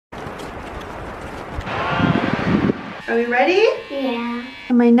Are we ready? Yeah.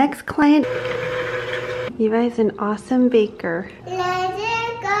 And my next client, Levi's an awesome baker. Let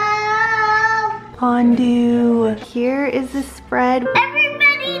it go. Fondue. Here is the spread.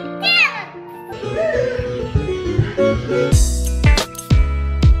 Everybody dance.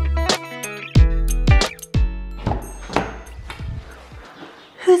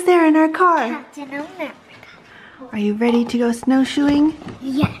 Who's there in our car? Captain America. Are you ready to go snowshoeing?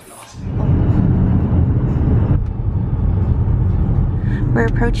 Yes. We're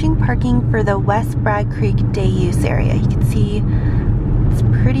approaching parking for the West Bragg Creek day use area. You can see it's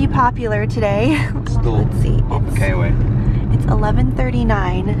pretty popular today. Let's see. It's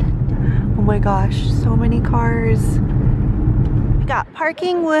 11:39. Oh my gosh, so many cars. We got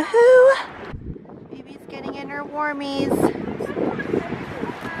parking, woohoo! Baby's getting in her warmies.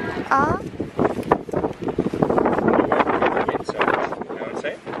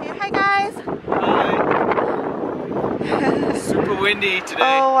 Say hi guys. Super windy today.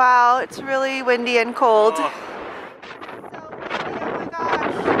 Oh wow, it's really windy and cold. Oh.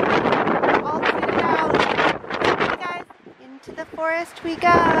 All kitted out. Okay guys, into the forest we go.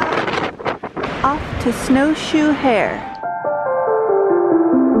 Off to Snowshoe Hair.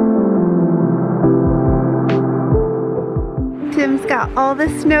 Tim's got all the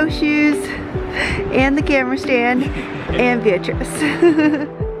snowshoes and the camera stand and Beatrice.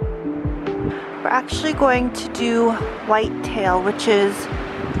 We're actually going to do whitetail, which is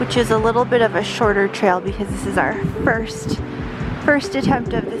a little bit of a shorter trail because this is our first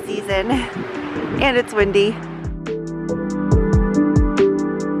attempt of the season and it's windy.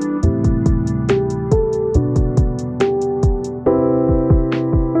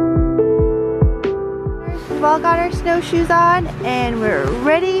 We've all got our snowshoes on and we're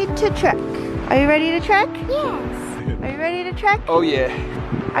ready to trek. Are you ready to trek? Yes. Are you ready to trek? Oh yeah.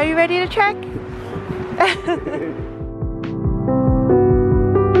 Are you ready to trek?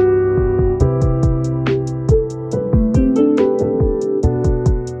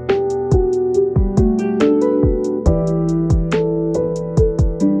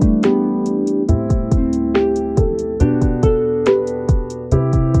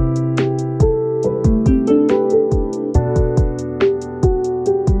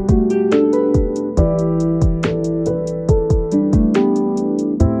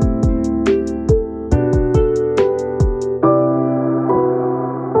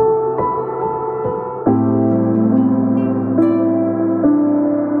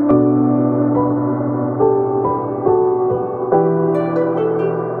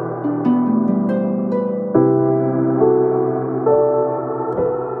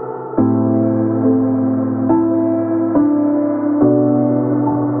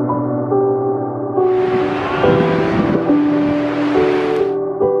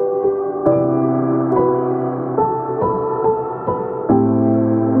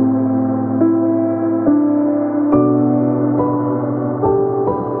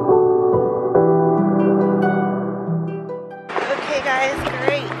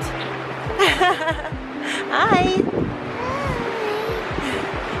 Hi.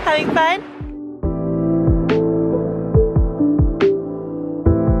 Having fun?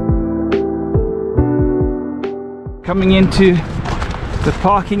 Coming into the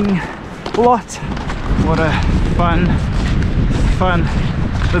parking lot. What a fun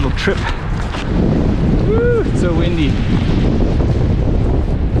little trip. Woo, it's so windy.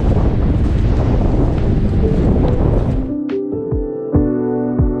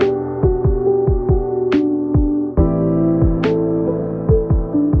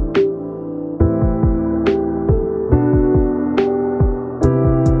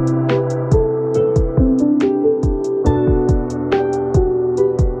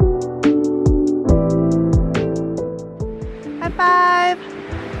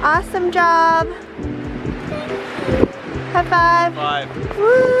 Awesome job. High five. High five.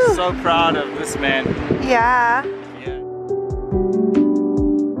 Woo. So proud of this man. Yeah.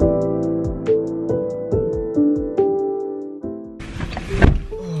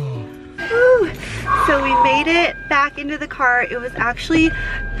 So we made it back into the car. It was actually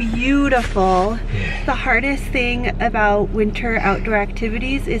beautiful. Yeah. The hardest thing about winter outdoor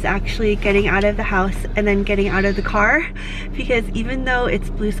activities is actually getting out of the house and then getting out of the car, because even though it's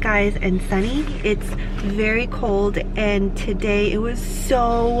blue skies and sunny, it's very cold, and today it was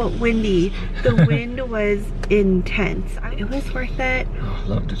so windy. The wind was intense. It was worth it. Oh,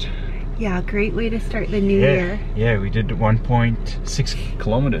 loved it. Yeah, great way to start the new year. Yeah, we did 1.6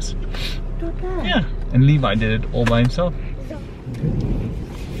 kilometers. Not bad. Yeah, and Levi did it all by himself.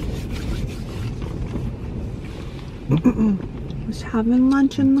 Was having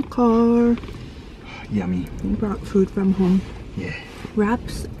lunch in the car. Yummy. We brought food from home. Yeah.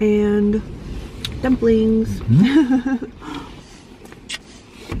 Wraps and dumplings. Mm-hmm.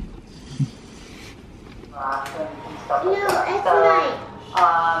 No, it's mine.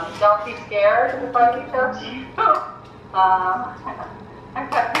 Don't be scared if I reach out to you. I've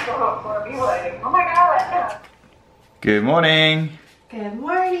got people for me waiting. Oh my god. Good morning. Good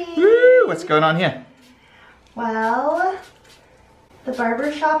morning. Woo! What's going on here? Well, the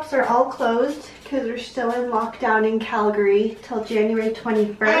barber shops are all closed because we're still in lockdown in Calgary till January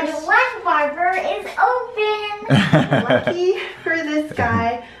 21st. And one barber is open. Lucky for this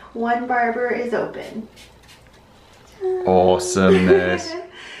guy, one barber is open. Awesomeness.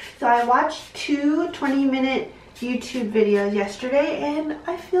 So I watched two 20-minute YouTube videos yesterday and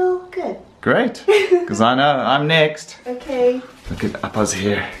I feel good. Great, because I know I'm next. Okay. Look at Appa's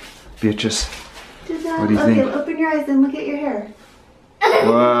hair. Beatrice. What do you okay, think? open your eyes and look at your hair.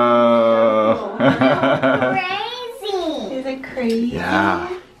 Whoa. Crazy. Is it crazy? Yeah.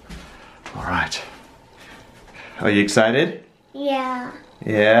 All right. Are you excited? Yeah.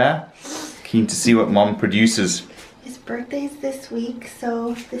 Yeah? Keen to see what Mom produces. His birthday's this week,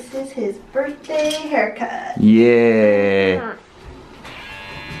 so this is his birthday haircut. Yeah.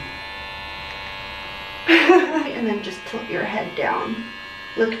 And then just tilt your head down.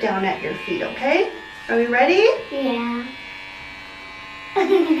 Look down at your feet, okay? Are we ready? Yeah.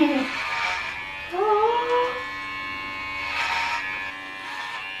 Oh.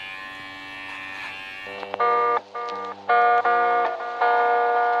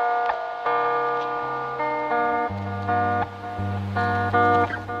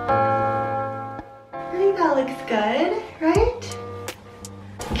 I think that looks good, right?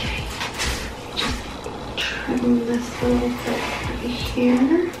 Okay. Just trim this little bit right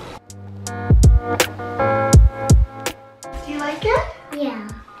here. Do you like it? Yeah.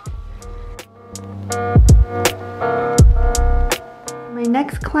 My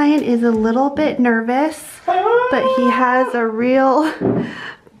next client is a little bit nervous, but he has a real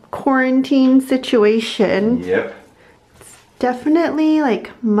quarantine situation. Yep. Definitely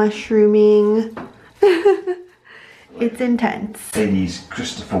like mushrooming. It's intense. Ladies,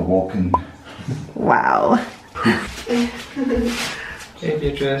 Christopher Walken. Wow. Hey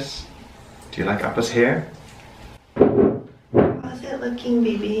Beatrice. Do you like Appa's hair? How's it looking,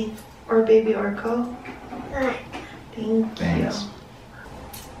 baby? Or baby Orko? Thank Thanks. you.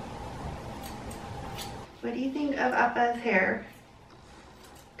 What do you think of Appa's hair?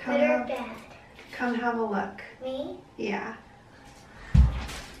 Come Good or have, bad? come have a look. Me? Yeah.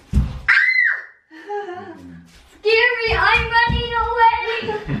 Scary, I'm running away.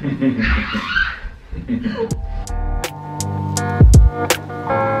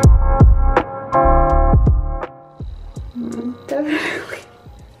 Definitely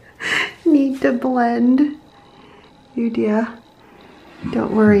need to blend. You dear.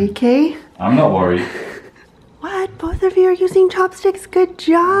 Don't worry, okay? I'm not worried. What? Both of you are using chopsticks? Good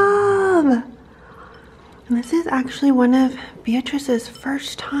job! And this is actually one of Beatrice's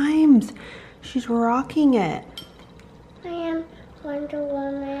first times. She's rocking it. I am Wonder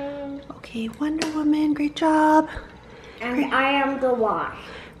Woman. Okay, Wonder Woman, great job. And I am the Wasp.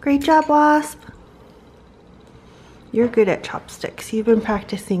 Great job, Wasp. You're good at chopsticks. You've been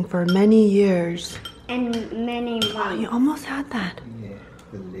practicing for many years. And many Oh, more. you almost had that. Yeah,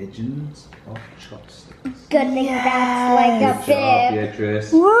 the legends of chopsticks. Good thing that's like a bib.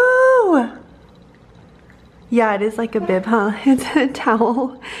 Beatrice. Woo! Yeah, it is like a bib, huh? It's a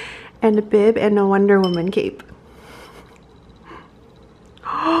towel and a bib and a Wonder Woman cape.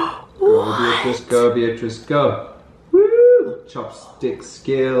 Go Beatrice, go Beatrice, go. Woo! Chopstick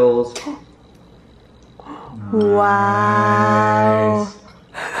skills. Wow. Nice.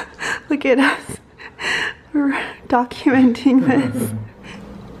 Look at us. We're documenting this.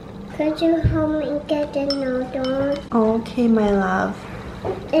 Could you help me get the noodle? Okay, my love.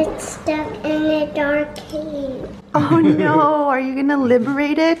 It's stuck in a dark cave. Oh no, are you gonna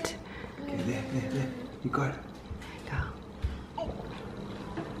liberate it? Okay, there. You got it.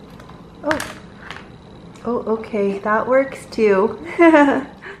 Oh. Oh, okay, that works too.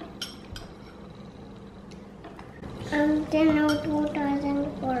 The noodle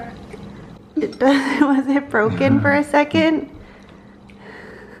doesn't work. It doesn't, was it broken for a second?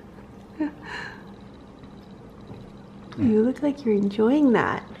 You look like you're enjoying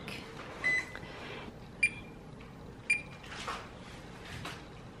that.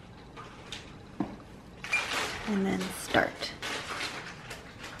 And then start.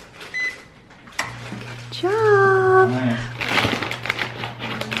 Good job. Nice.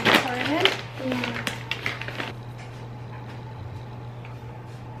 Started. Yeah.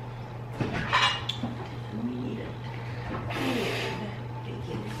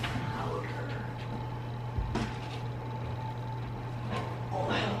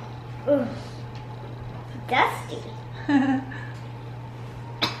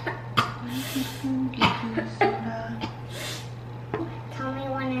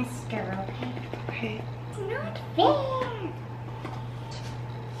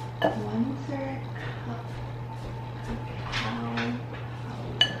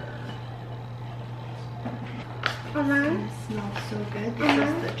 Mama, It smells so good. This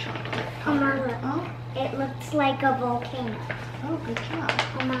is the chocolate powder. Mama, it looks like a volcano. Oh, good job.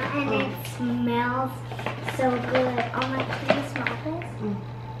 Mama, and it smells so good. Mama, can you smell this?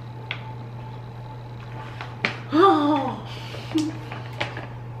 Oh!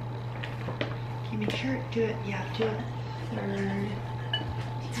 Okay, make sure, do it, yeah, do it. Third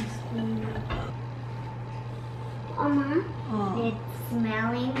teaspoon. Mama, Oh. it's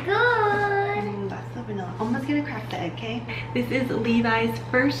smelling good. That's the vanilla. Almost gonna crack the egg, okay? This is Levi's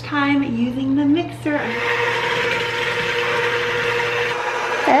first time using the mixer.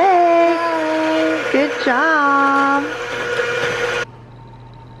 Hey! Good job!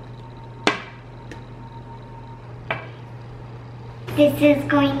 This is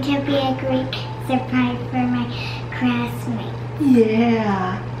going to be a great surprise for my classmates.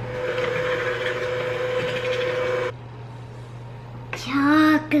 Yeah!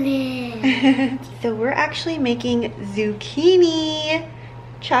 Chocolate. So we're actually making zucchini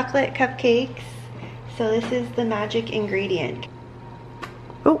chocolate cupcakes. So this is the magic ingredient.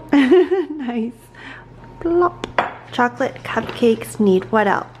 Oh, nice. Plop. Chocolate cupcakes need what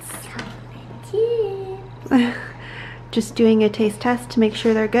else? Chocolate. Just doing a taste test to make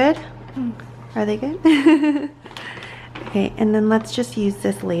sure they're good. Are they good? Okay, and then let's just use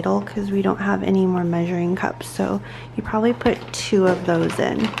this ladle because we don't have any more measuring cups. So you probably put 2 of those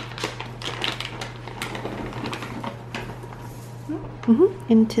in.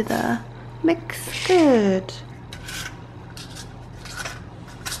 Into the mix. Good.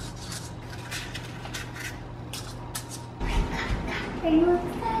 Are you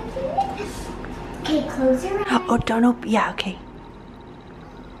excited? Okay, close your eyes. Oh, don't open. Yeah, okay.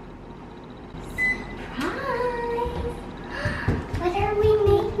 What are we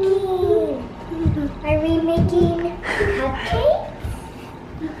making? Are we making cupcakes?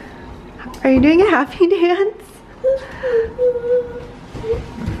 Are you doing a happy dance?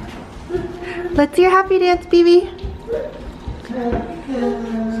 Let's see your happy dance, baby.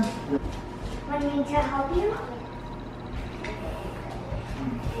 Want me to help you?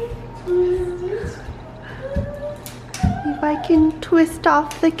 If I can twist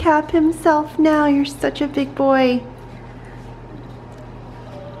off the cap himself now, you're such a big boy.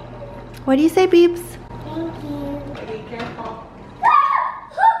 What do you say, Beeps? Thank you. Be careful.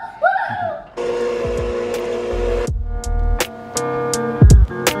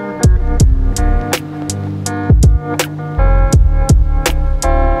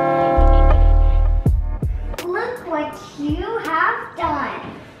 Look what you have done.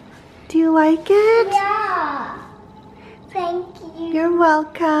 Do you like it? Yeah. Thank you. You're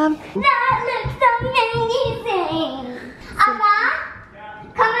welcome. That looks amazing. Papa,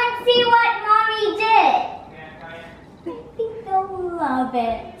 come and see what Mommy did. I think they'll love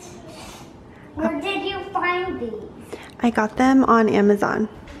it. Where did you find these? I got them on Amazon.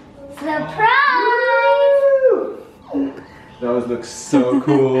 Surprise! Those look so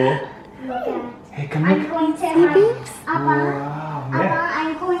cool. Look at. Hey, come I'm look. going to have Beeps? Papa. Wow, Papa, yeah.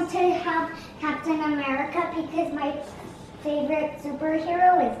 I'm going to have Captain America because my favorite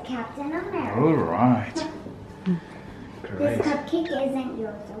superhero is Captain America. All right. This Great. cupcake isn't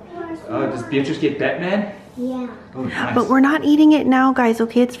yours, of course. Oh, does Beatrice get Batman? Yeah. Oh, nice. But we're not eating it now, guys,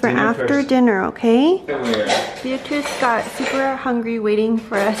 okay? It's for Dinner after first. dinner, okay? Where? Beatrice got super hungry waiting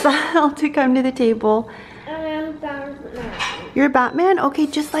for us all to come to the table. You're Batman? Okay,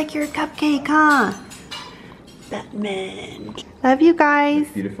 just like your cupcake, huh? Batman. Love you guys.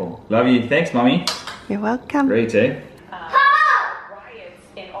 Beautiful. Love you. Thanks, Mommy. You're welcome. Great, eh? Riots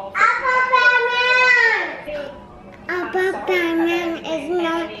in all Papa Batman is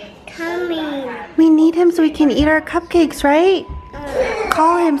not coming. We need him so we can eat our cupcakes, right?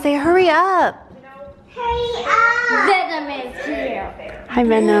 Call him, say hurry up. Hurry up! Venom is here. Hi,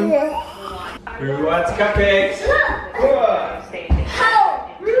 Venom. Who wants cupcakes?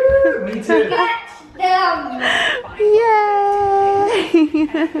 Help! Me too. Catch them!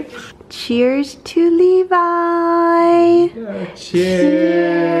 Yay! Cheers to Levi. Cheers.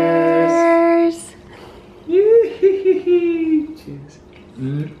 Cheers. Cheers.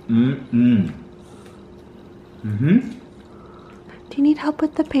 Do you need help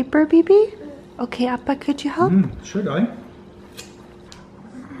with the paper, baby? Okay, Appa, could you help? Should I?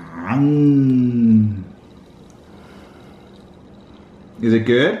 Is it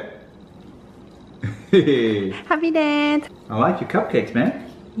good? Happy dance. I like your cupcakes, man.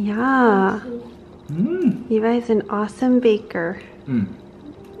 Yeah. Levi's an awesome baker.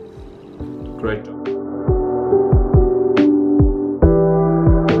 Great job.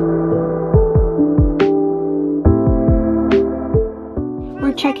 We're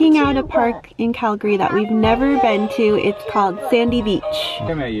We're checking out a park in Calgary that we've never been to. It's called Sandy Beach.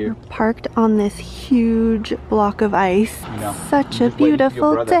 I met you. Parked on this huge block of ice. I know. Such a I'm just waiting for your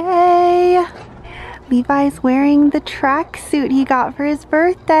beautiful brother. day. Levi's wearing the tracksuit he got for his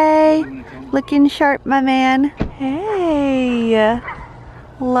birthday. Looking sharp, my man. Hey,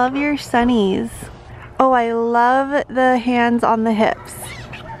 love your sunnies. Oh, I love the hands on the hips.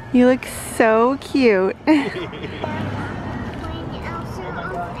 You look so cute.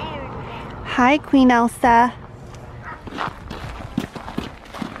 Hi, Queen Elsa.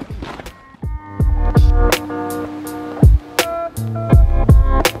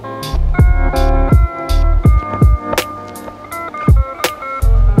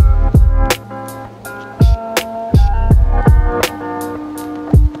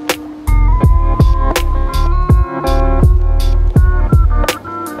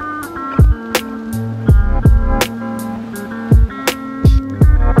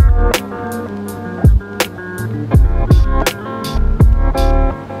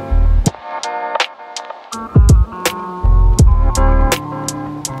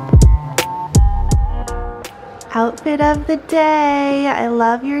 Outfit of the day. I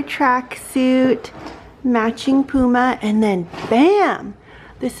love your tracksuit, matching Puma, and then bam!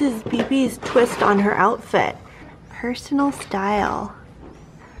 This is BB's twist on her outfit. Personal style.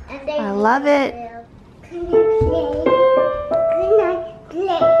 I love it.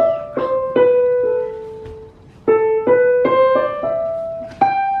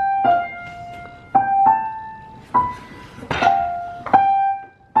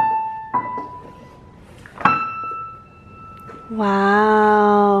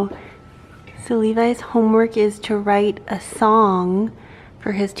 Wow. So Levi's homework is to write a song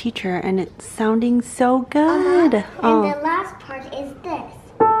for his teacher, and it's sounding so good. And the last part is this.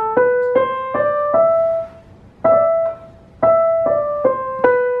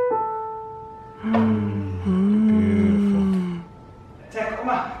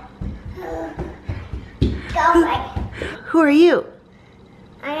 Who are you?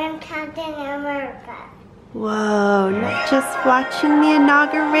 I am Captain America. Whoa, not just watching the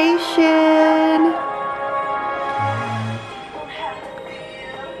inauguration.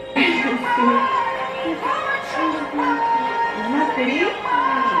 Isn't that pretty?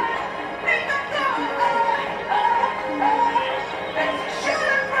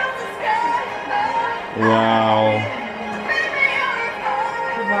 Wow.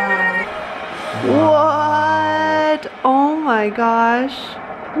 What? Oh my gosh.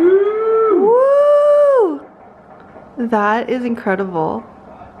 Woo! That is incredible.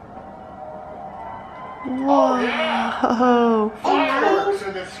 Whoa. Yeah.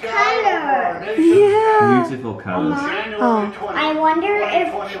 Beautiful colors. Oh. I wonder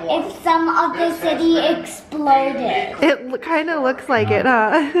if some of the city exploded. It kind of looks like it,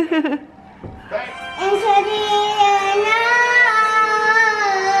 huh? Into the nose,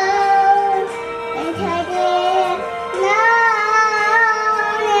 into the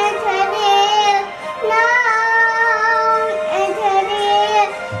nose, into the nose, into the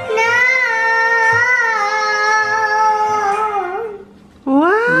nose.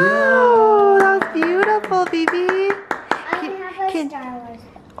 Wow, that was beautiful, baby. I have a Star Wars.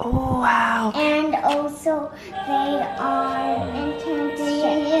 Oh, wow. And also they are into the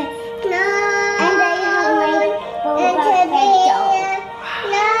nose. And they have my Boba Fett doll.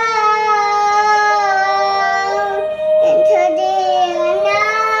 Into the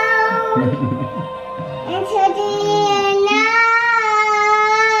nose. Into the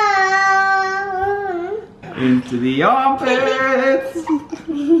nose. Into the armpits.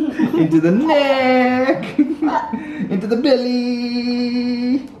 Into the neck. Into the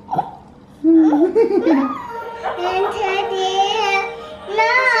belly. Into the nose.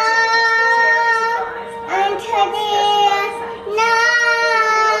 Into the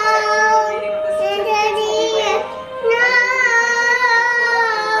nose. Into the nose.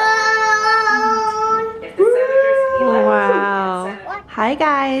 Wow. Hi,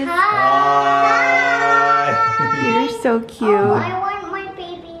 guys. Hi. You're so cute. I want my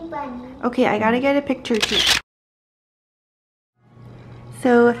baby bunny. Okay, I gotta get a picture too.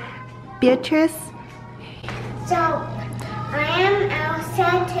 So, Beatrice, So, I am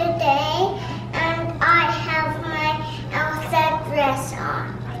Elsa today, and I have my Elsa dress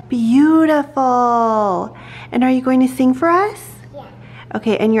on. beautiful. And are you going to sing for us? Yeah.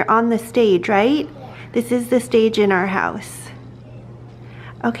 Okay, and you're on the stage, right? Yeah. This is the stage in our house.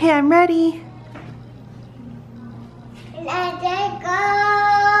 Okay, I'm ready. Let it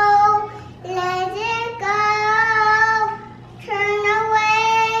go. Let it go. Turn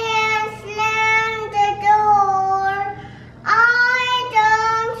away and slam the door. I don't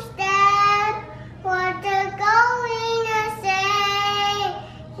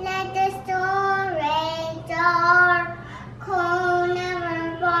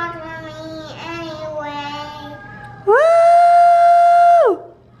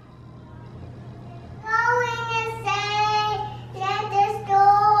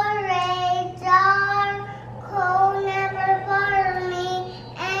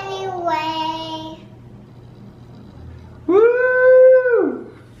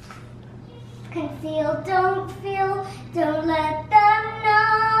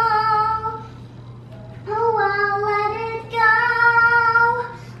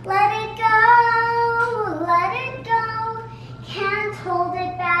hold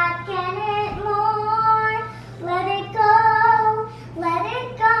it back anymore. Let it go, let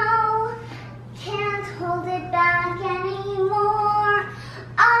it go. Can't hold it back anymore.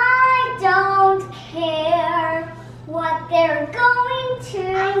 I don't care what they're going to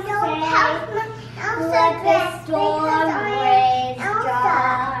say. Let the storm rage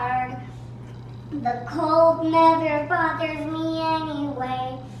hard. The cold never bothers me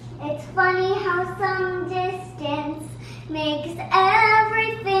anyway. It's funny how some distance makes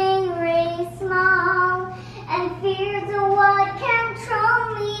everything really small. And fears of what control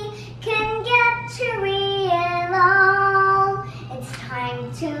me can get to real all. It's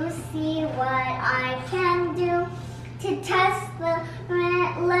time to see what I can do to test the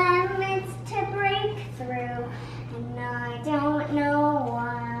limits to break through. And I don't know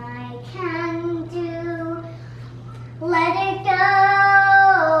what I can do. Let it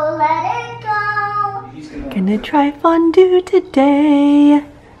go, let it go. Gonna try fondue today.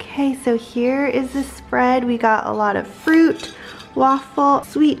 Okay, so here is the spread. We got a lot of fruit, waffle,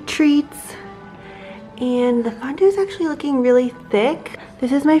 sweet treats, and the fondue is actually looking really thick.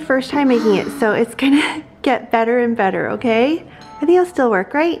 This is my first time making it, so it's gonna get better and better, okay? I think it'll still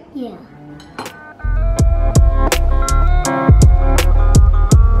work, right? Yeah.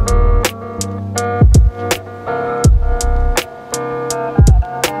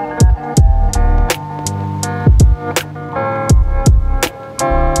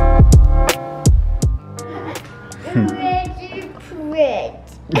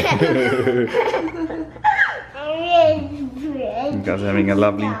 You guys are having a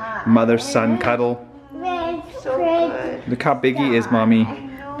lovely mother-son cuddle. Look how big he is, Mommy.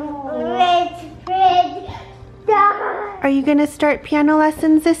 Are you gonna start piano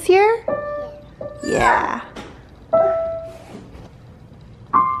lessons this year? Yeah.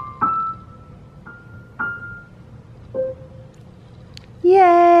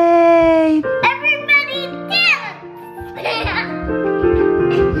 Yay!